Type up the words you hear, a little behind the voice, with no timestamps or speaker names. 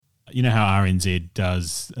You know how RNZ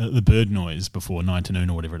does the bird noise before 9 to noon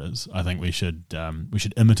or whatever it is? I think we should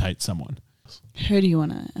imitate someone. Who do you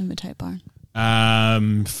want to imitate, Byron?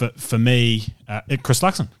 For me, Chris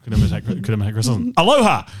Luxon could imitate Chris Luxon.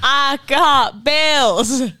 Aloha! I got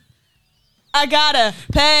bills. I gotta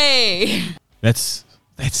pay. That's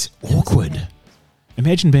awkward.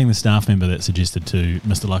 Imagine being the staff member that suggested to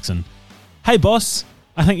Mr. Luxon, "Hey boss,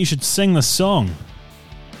 I think you should sing this song."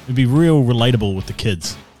 It'd be real relatable with the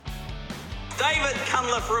kids. David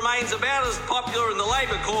Cunliffe remains about as popular in the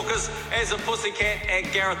Labour caucus as a pussycat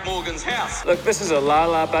at Gareth Morgan's house. Look, this is a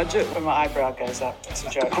la-la budget when my eyebrow goes up. It's a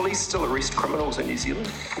joke. Police still arrest criminals in New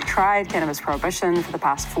Zealand? We've tried cannabis prohibition for the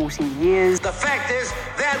past 40 years. The fact is,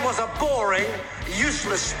 that was a boring,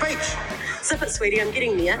 useless speech. Sip it, sweetie, I'm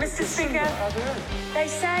getting there. Mr. Speaker, they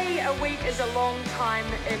say a week is a long time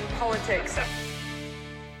in politics.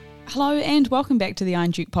 Hello and welcome back to the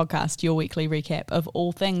Iron Duke podcast, your weekly recap of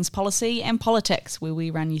all things policy and politics, where we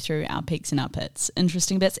run you through our peaks and our pits,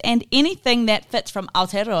 interesting bits, and anything that fits from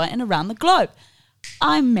Aotearoa and around the globe.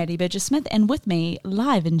 I'm Maddy Smith, and with me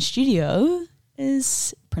live in studio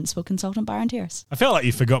is Principal Consultant Byron Terrace. I felt like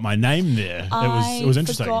you forgot my name there. It was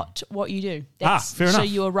interesting. I forgot what you do. Fair enough. So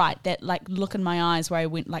you were right. That look in my eyes where I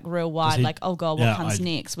went real wide, oh God, what comes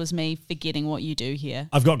next was me forgetting what you do here.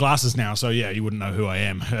 I've got glasses now, so you wouldn't know who I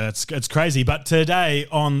am. It's crazy. But today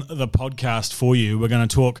on the podcast for you, we're going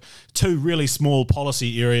to talk two really small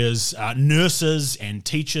policy areas, nurses and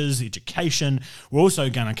teachers, education. We're also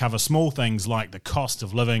going to cover small things like the cost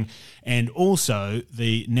of living and also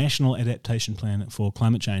the National Adaptation Plan for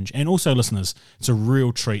Climate Change. And also, listeners, it's a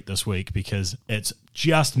real treat this week because it's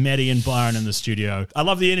just Maddy and Byron in the studio. I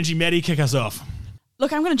love the energy. Maddy, kick us off.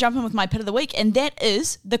 Look, I'm going to jump in with my pit of the week, and that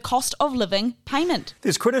is the cost of living payment.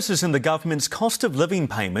 There's criticism the government's cost of living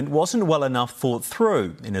payment wasn't well enough thought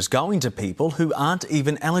through and is going to people who aren't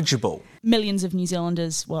even eligible. Millions of New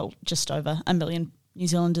Zealanders, well, just over 1 million New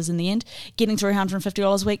Zealanders in the end, getting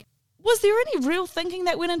 $350 a week. Was there any real thinking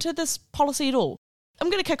that went into this policy at all? I'm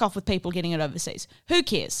going to kick off with people getting it overseas. Who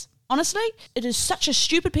cares? Honestly, it is such a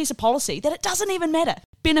stupid piece of policy that it doesn't even matter.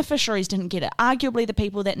 Beneficiaries didn't get it. Arguably the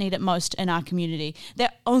people that need it most in our community,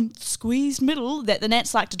 that squeezed middle that the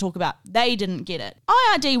Nats like to talk about, they didn't get it.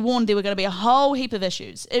 IRD warned there were going to be a whole heap of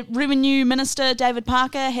issues. Revenue Minister David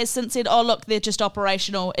Parker has since said, oh look, they're just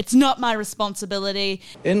operational. It's not my responsibility.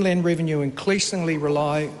 Inland revenue increasingly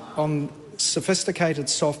rely on sophisticated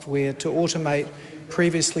software to automate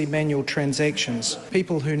previously manual transactions.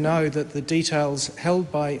 People who know that the details held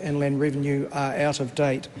by Inland Revenue are out of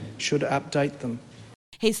date should update them.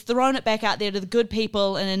 He's thrown it back out there to the good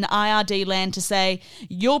people in IRD land to say,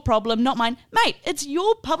 your problem, not mine. Mate, it's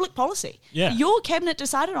your public policy. Yeah. Your cabinet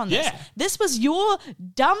decided on this. Yeah. This was your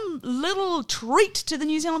dumb little treat to the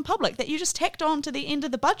New Zealand public that you just tacked on to the end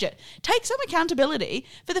of the budget. Take some accountability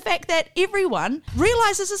for the fact that everyone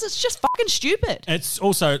realises this is just fucking stupid. It's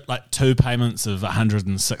also like two payments of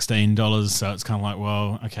 $116, so it's kind of like,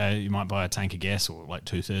 well, okay, you might buy a tank of gas or like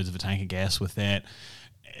 2/3 of a tank of gas with that.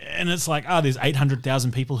 And it's like, there's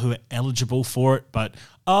 800,000 people who are eligible for it, but,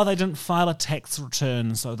 they didn't file a tax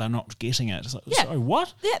return, so they're not getting it. It's like, so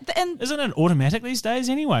what? Yeah, and isn't it automatic these days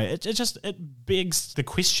anyway? It begs the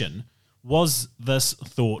question, was this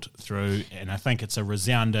thought through? And I think it's a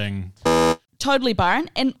resounding... Totally, Byron.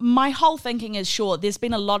 And my whole thinking is, sure, there's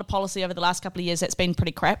been a lot of policy over the last couple of years that's been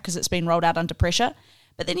pretty crap because it's been rolled out under pressure.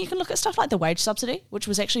 But then you can look at stuff like the wage subsidy, which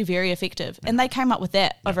was actually very effective. And they came up with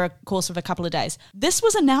that over a course of a couple of days. This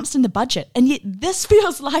was announced in the budget, and yet this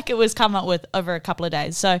feels like it was come up with over a couple of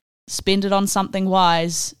days. So spend it on something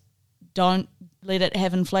wise. Don't let it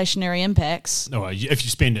have inflationary impacts. No, if you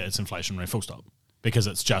spend it, it's inflationary, full stop. Because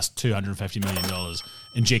it's just $250 million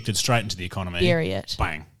injected straight into the economy. Bury it.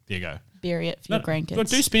 Bang. There you go. Bury it for your grandkids. But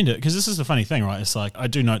do spend it, because this is the funny thing, right? It's like, I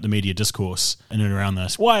do note the media discourse in and around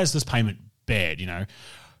this. Why is this payment bad,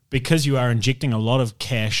 Because you are injecting a lot of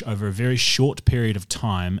cash over a very short period of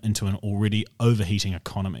time into an already overheating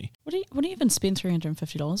economy. What do you even spend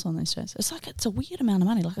 $350 on these days? It's like, it's a weird amount of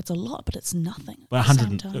money. Like, it's a lot, but it's nothing. Well,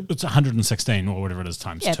 it's 116 or whatever it is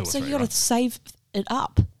times 2 or 3. So you've got to save it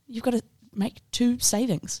up. You've got to make 2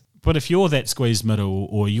 savings. But if you're that squeezed middle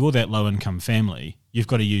or you're that low income family, you've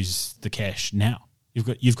got to use the cash now. You've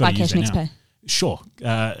got to use cash it next now. Pay. Sure.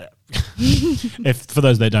 If for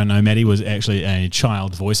those that don't know, Maddy was actually a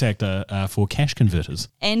child voice actor for Cash Converters.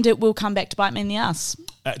 And it will come back to bite me in the ass.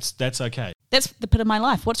 That's okay. That's the pit of my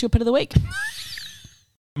life. What's your pit of the week?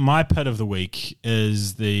 My pit of the week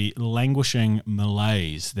is the languishing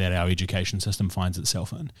malaise that our education system finds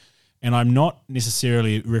itself in. And I'm not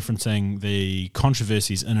necessarily referencing the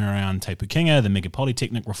controversies in and around Te Pukenga, the mega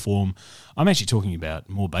polytechnic reform. I'm actually talking about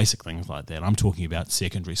more basic things like that. I'm talking about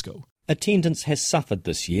secondary school. Attendance has suffered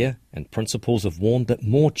this year, and principals have warned that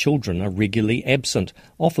more children are regularly absent,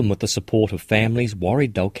 often with the support of families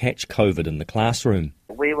worried they'll catch COVID in the classroom.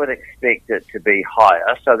 We would expect it to be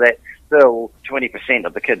higher, so that's still 20%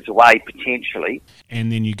 of the kids away potentially.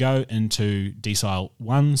 And then you go into decile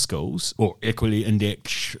 1 schools, or equally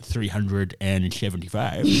index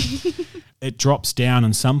 375, it drops down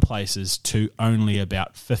in some places to only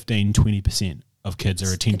about 15-20% of kids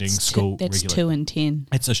are attending school regularly. That's 2 in 10.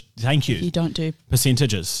 Thank you. You don't do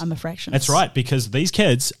percentages. I'm a fraction. That's right, because these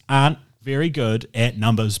kids aren't very good at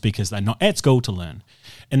numbers because they're not at school to learn.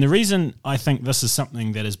 And the reason I think this is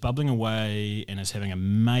something that is bubbling away and is having a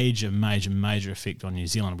major, major, major effect on New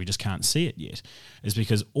Zealand, we just can't see it yet, is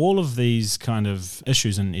because all of these kind of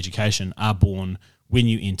issues in education are born when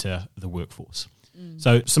you enter the workforce.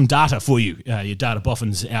 So some data for you, your data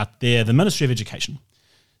boffins out there. The Ministry of Education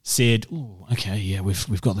said,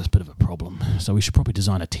 we've got this bit of a problem, so we should probably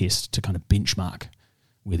design a test to kind of benchmark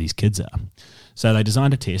where these kids are. So they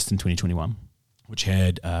designed a test in 2021 which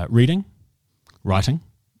had reading, writing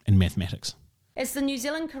and mathematics. As the New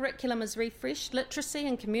Zealand curriculum is refreshed, literacy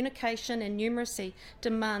and communication and numeracy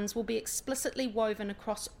demands will be explicitly woven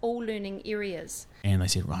across all learning areas. And they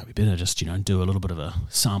said, right, we better just, do a little bit of a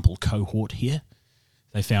sample cohort here.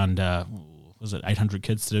 They found, 800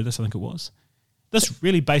 kids to do this, I think it was. This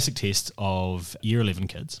really basic test of Year 11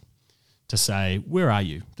 kids to say, where are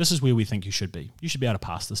you? This is where we think you should be. You should be able to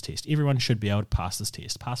pass this test. Everyone should be able to pass this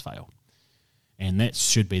test, pass-fail. And that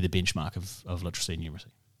should be the benchmark of literacy and numeracy.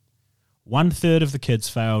 1/3 of the kids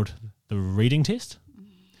failed the reading test.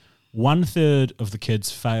 1/3 of the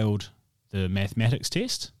kids failed the mathematics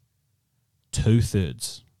test.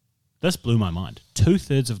 2/3. This blew my mind.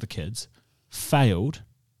 2/3 of the kids failed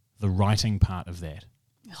the writing part of that.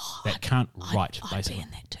 That can't write, basically. I'd be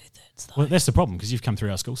in that 2/3 though. Well, that's the problem, because you've come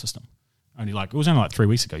through our school system. It was only 3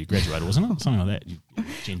 weeks ago you graduated, wasn't it? Something like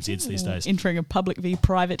that. Gen Zs these days. Entering a public v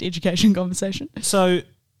private education conversation. So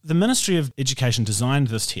the Ministry of Education designed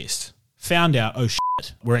this test, found out, oh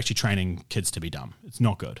shit, we're actually training kids to be dumb. It's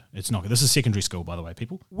not good. It's not good. This is secondary school, by the way,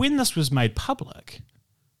 people. When this was made public,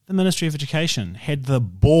 the Ministry of Education had the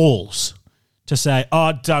balls to say,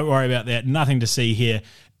 oh, don't worry about that. Nothing to see here.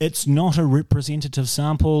 It's not a representative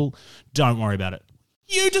sample. Don't worry about it.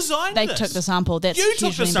 You designed They this. took the sample. That's You took the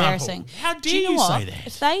hugely sample. embarrassing. How dare Do you know you what? say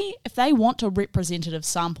that? If they want a representative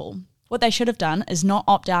sample, what they should have done is not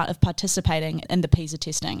opt out of participating in the PISA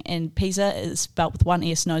testing. And PISA is spelt with one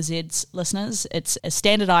S, no Z's, listeners. It's a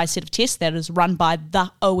standardised set of tests that is run by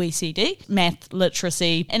the OECD, math,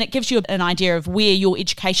 literacy, and it gives you an idea of where your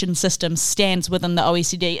education system stands within the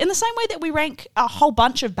OECD. In the same way that we rank a whole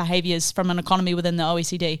bunch of behaviours from an economy within the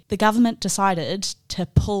OECD, the government decided to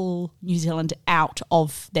pull New Zealand out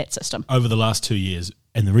of that system. Over the last 2 years,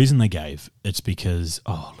 and the reason they gave, it's because,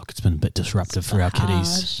 it's been a bit disruptive for our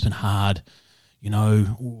kiddies. It's been hard,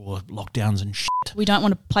 lockdowns and shit. We don't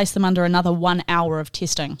want to place them under another 1 hour of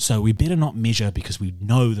testing. So we better not measure because we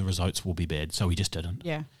know the results will be bad, so we just didn't.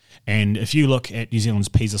 Yeah. And if you look at New Zealand's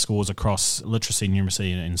PISA scores across literacy,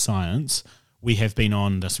 numeracy and science, we have been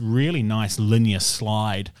on this really nice linear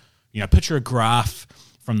slide. Picture a graph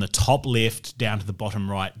from the top left down to the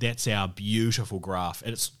bottom right. That's our beautiful graph.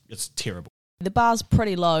 It's terrible. The bar's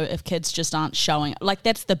pretty low if kids just aren't showing.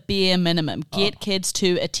 That's the bare minimum. Get kids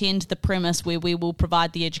to attend the premise where we will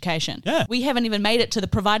provide the education. Yeah. We haven't even made it to the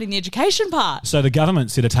providing the education part. So the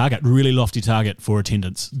government set a target, really lofty target for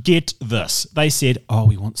attendance. Get this. They said,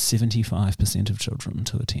 we want 75% of children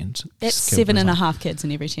to attend. That's 7.5 kids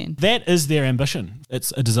in every 10. That is their ambition.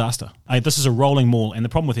 It's a disaster. This is a rolling maul, and the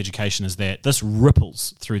problem with education is that this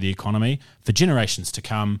ripples through the economy for generations to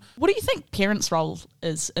come. What do you think parents' role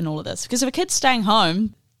is in all of this? Because if a kid's staying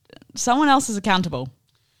home, someone else is accountable.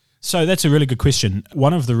 So that's a really good question.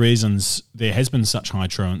 One of the reasons there has been such high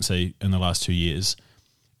truancy in the last 2 years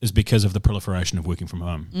is because of the proliferation of working from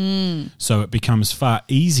home. So it becomes far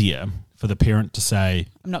easier for the parent to say,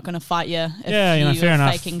 I'm not going to fight you if fair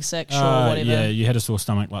enough. Faking sick or whatever. Yeah, you had a sore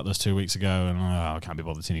stomach like this 2 weeks ago and I can't be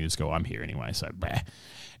bothered sending you to school. I'm here anyway, so bah.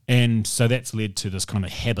 And so that's led to this kind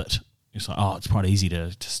of habit. It's like, it's quite easy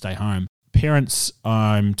to stay home. Parents,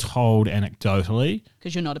 I'm told anecdotally,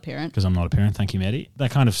 because you're not a parent. Because I'm not a parent, thank you, Maddy. They're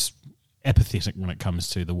kind of apathetic when it comes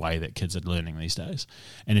to the way that kids are learning these days.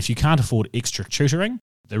 And if you can't afford extra tutoring,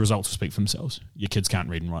 the results will speak for themselves. Your kids can't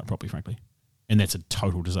read and write properly, frankly. And that's a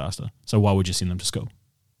total disaster. So why would you send them to school?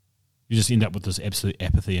 You just end up with this absolute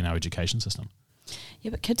apathy in our education system.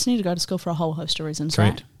 Yeah, but kids need to go to school for a whole host of reasons,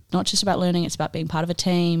 Correct. right? not just about learning, it's about being part of a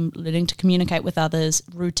team, learning to communicate with others,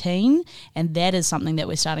 routine, and that is something that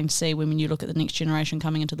we're starting to see when you look at the next generation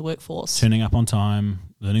coming into the workforce. Turning up on time,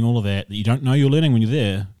 learning all of that you don't know you're learning when you're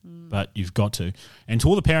there, but you've got to. And to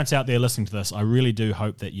all the parents out there listening to this, I really do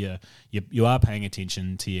hope that you are paying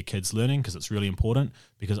attention to your kids' learning, because it's really important,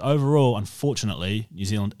 because overall, unfortunately, New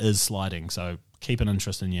Zealand is sliding, so keep an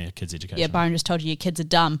interest in your kids' education. Yeah, Byron just told you your kids are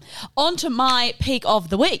dumb. On to my peak of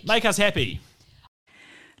the week. Make us happy.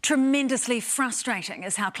 Tremendously frustrating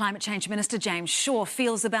is how Climate Change Minister James Shaw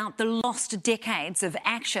feels about the lost decades of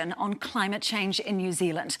action on climate change in New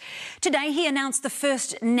Zealand. Today he announced the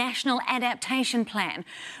first National Adaptation Plan,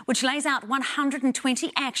 which lays out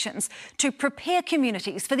 120 actions to prepare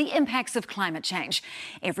communities for the impacts of climate change.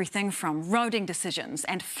 Everything from roading decisions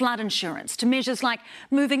and flood insurance to measures like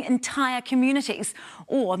moving entire communities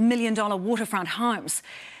or million-dollar waterfront homes.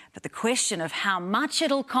 But the question of how much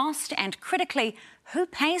it'll cost and, critically, who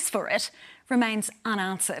pays for it remains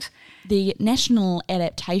unanswered. The National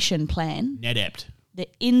Adaptation Plan, NADAPT, the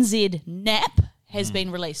NZ-NAP, has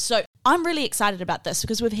been released. So I'm really excited about this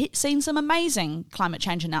because we've seen some amazing climate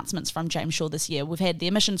change announcements from James Shaw this year. We've had the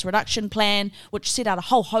Emissions Reduction Plan, which set out a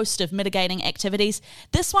whole host of mitigating activities.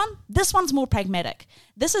 This one's more pragmatic.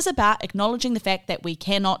 This is about acknowledging the fact that we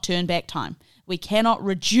cannot turn back time. We cannot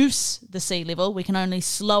reduce the sea level. We can only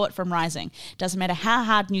slow it from rising. Doesn't matter how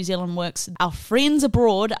hard New Zealand works, our friends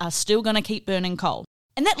abroad are still going to keep burning coal.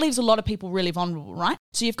 And that leaves a lot of people really vulnerable, right?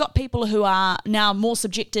 So you've got people who are now more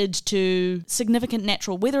subjected to significant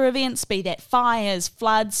natural weather events, be that fires,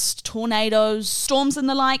 floods, tornadoes, storms and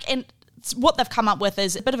the like. And what they've come up with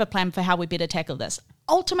is a bit of a plan for how we better tackle this.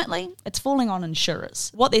 Ultimately, it's falling on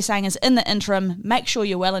insurers. What they're saying is, in the interim, make sure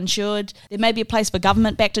you're well insured. There may be a place for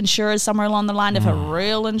government-backed insurers somewhere along the line if a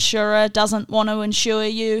real insurer doesn't want to insure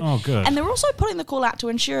you. Oh, good. And they're also putting the call out to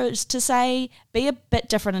insurers to say, be a bit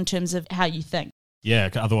different in terms of how you think. Yeah,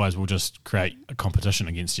 otherwise we'll just create a competition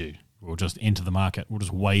against you. We'll just enter the market. We'll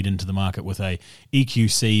just wade into the market with a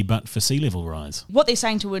EQC, but for sea level rise. What they're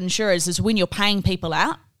saying to insurers is when you're paying people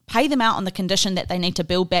out, pay them out on the condition that they need to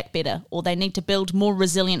build back better, or they need to build more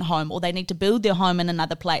resilient home, or they need to build their home in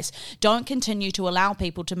another place. Don't continue to allow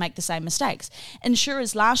people to make the same mistakes.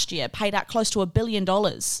 Insurers last year paid out close to $1 billion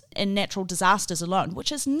in natural disasters alone,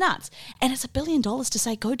 which is nuts. And it's $1 billion to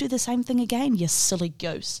say, go do the same thing again, you silly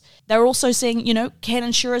goose. They're also saying, can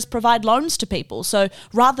insurers provide loans to people? So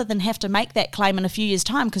rather than have to make that claim in a few years'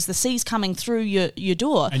 time because the sea's coming through your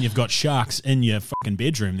door. And you've got sharks in your fucking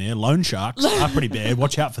bedroom there. Loan sharks are pretty bad.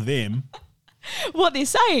 Watch out for them. What they're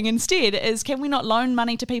saying instead is, can we not loan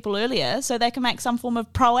money to people earlier so they can make some form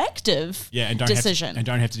of proactive decision? And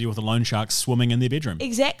don't have to deal with the loan sharks swimming in their bedroom.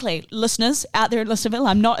 Exactly. Listeners out there in Listerville,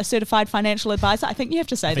 I'm not a certified financial advisor. I think you have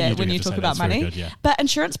to say that when you talk about money. Good, yeah. But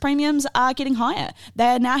insurance premiums are getting higher. They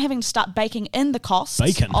are now having to start baking in the costs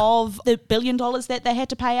of the $1 billion that they had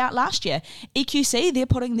to pay out last year. EQC, they're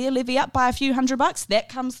putting their levy up by a few $100. That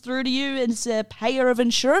comes through to you as a payer of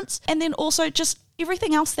insurance. And then also just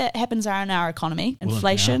everything else that happens in our economy,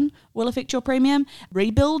 inflation will affect your premium.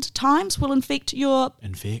 Rebuild times will affect your...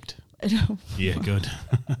 Yeah, good.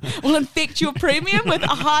 will infect your premium with a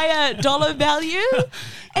higher dollar value.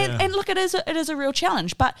 And look, it is a real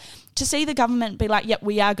challenge. But to see the government be like, yep,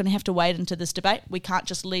 we are going to have to wade into this debate. We can't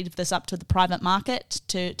just leave this up to the private market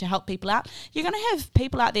to help people out. You're going to have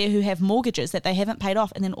people out there who have mortgages that they haven't paid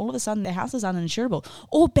off, and then all of a sudden their house is uninsurable.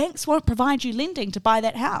 Or banks won't provide you lending to buy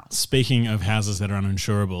that house. Speaking of houses that are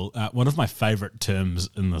uninsurable, one of my favourite terms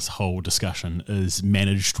in this whole discussion is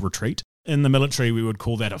managed retreat. In the military, we would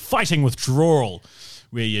call that a fighting withdrawal,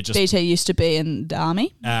 where you just... BT used to be in the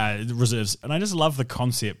army. Reserves. And I just love the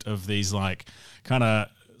concept of these, like, kind of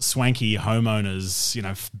swanky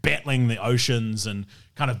homeowners, battling the oceans and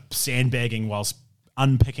kind of sandbagging whilst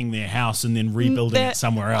unpicking their house and then rebuilding it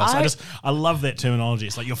somewhere else. I love that terminology.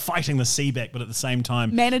 It's like you're fighting the sea back, but at the same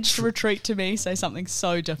time... Managed retreat to me say something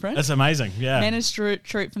so different. It's amazing, yeah. Managed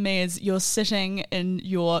retreat for me is you're sitting in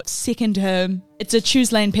your second home. It's a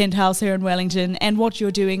Choose Lane penthouse here in Wellington, and what you're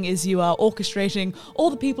doing is you are orchestrating all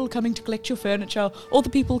the people coming to collect your furniture, all the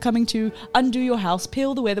people coming to undo your house,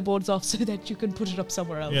 peel the weatherboards off so that you can put it up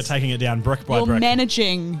somewhere else. You're taking it down brick by brick. You're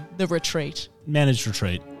managing the retreat. Managed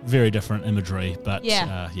retreat. Very different imagery, but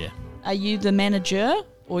yeah. Are you the manager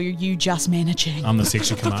or are you just managing? I'm the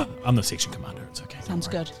section commander. It's okay. Sounds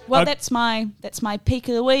good. Well, that's my peak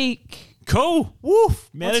of the week. Cool. Woof.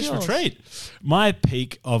 Managed retreat. My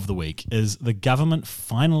peak of the week is the government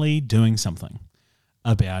finally doing something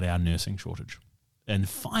about our nursing shortage and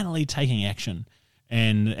finally taking action.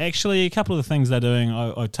 And actually, a couple of the things they're doing,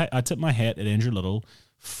 I tip my hat at Andrew Little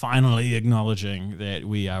finally acknowledging that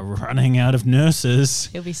we are running out of nurses.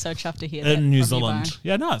 He'll be so chuffed to hear that in New from you, Byron. Zealand.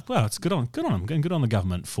 Yeah, no, well, it's good on them. Good on the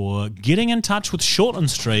government for getting in touch with Shortland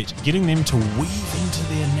Street, getting them to weave into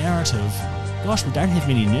their narrative. Gosh, we don't have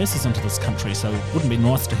many nurses into this country, so it wouldn't be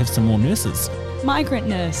nice to have some more nurses. Migrant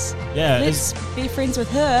nurse. Yeah, Let's be friends with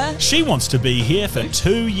her. she wants to be here for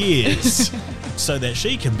 2 years so that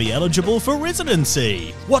she can be eligible for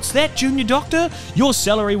residency. What's that, junior doctor? Your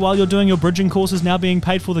salary while you're doing your bridging course is now being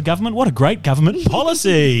paid for the government? What a great government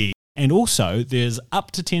policy. And also, there's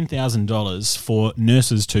up to $10,000 for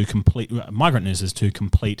nurses to migrant nurses to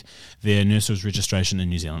complete their nurses registration in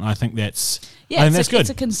New Zealand. I think that's that's good. It's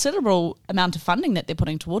a considerable amount of funding that they're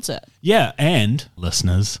putting towards it. Yeah, and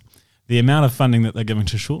listeners, the amount of funding that they're giving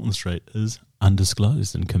to Shortland Street is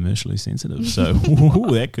undisclosed and commercially sensitive. So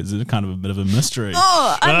that is kind of a bit of a mystery.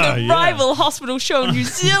 I'm the rival hospital show in New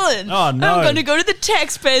Zealand. Oh, no. I'm going to go to the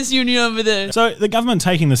taxpayers union over there. So the government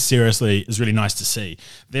taking this seriously is really nice to see.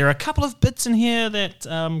 There are a couple of bits in here that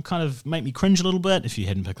kind of make me cringe a little bit, if you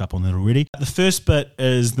hadn't picked up on that already. The first bit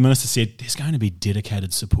is the minister said there's going to be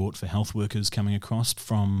dedicated support for health workers coming across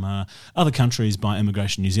from other countries by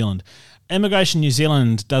Immigration New Zealand. Immigration New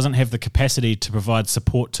Zealand doesn't have the capacity to provide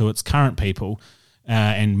support to its current people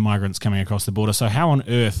and migrants coming across the border. So how on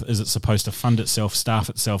earth is it supposed to fund itself, staff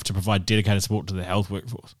itself to provide dedicated support to the health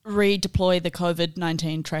workforce? Redeploy the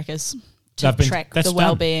COVID-19 trackers to track the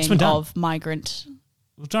well-being of migrant.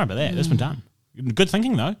 We'll talk about that. That's been done. Good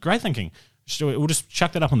thinking, though. Great thinking. We'll just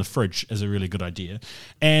chuck that up on the fridge as a really good idea.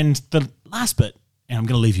 And the last bit, and I'm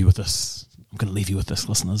going to leave you with this.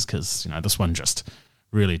 Listeners, because this one just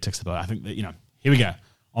really ticks the boat. I think that, here we go.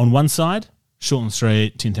 On one side, Shortland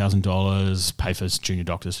Street, $10,000, pay for junior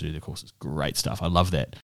doctors to do their courses. Great stuff. I love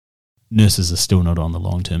that. Nurses are still not on the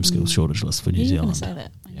long-term skills shortage list for New Zealand. Say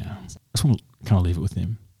that. Yeah. I just want to kind of leave it with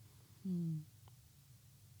them. Do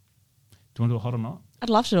you want to do a hot or not? I'd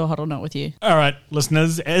love to do a hot or not with you. All right,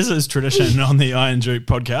 listeners, as is tradition on the Iron Duke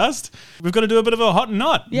podcast, we've got to do a bit of a hot and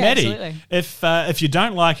not. Yeah, Maddie, absolutely. if you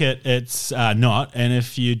don't like it, it's not, and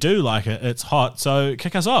if you do like it, it's hot. So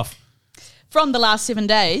kick us off. From the last 7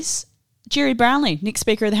 days, Jerry Brownlee, next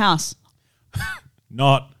Speaker of the House.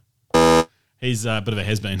 Not. He's a bit of a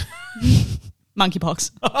has-been.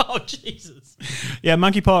 Monkeypox. Oh, Jesus. Yeah,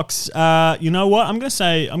 monkeypox. You know what? I'm gonna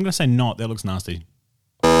say not. That looks nasty.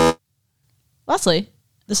 Lastly,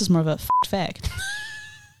 this is more of a fact.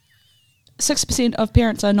 6% of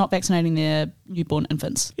parents are not vaccinating their newborn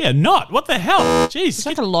infants. Yeah, not. What the hell? Jeez. It's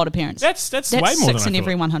like a lot of parents. That's way more than I thought. 6 in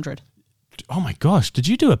every 100. Oh my gosh. Did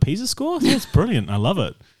you do a PISA score? That's brilliant. I love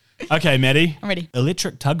it. Okay, Maddie. I'm ready.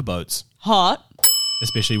 Electric tugboats. Hot.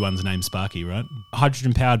 Especially one's named Sparky, right?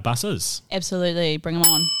 Hydrogen-powered buses. Absolutely. Bring them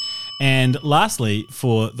on. And lastly,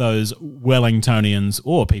 for those Wellingtonians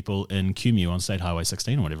or people in QMU on State Highway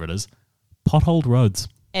 16 or whatever it is, potholed roads.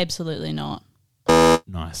 Absolutely not.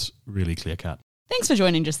 Nice. Really clear cut. Thanks for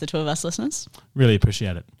joining just the two of us, listeners. Really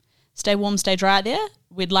appreciate it. Stay warm, stay dry out there.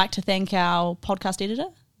 We'd like to thank our podcast editor,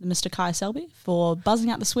 Mr. Kai Selby, for buzzing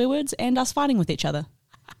out the swear words and us fighting with each other.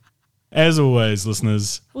 As always,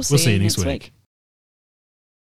 listeners, we'll see you next week.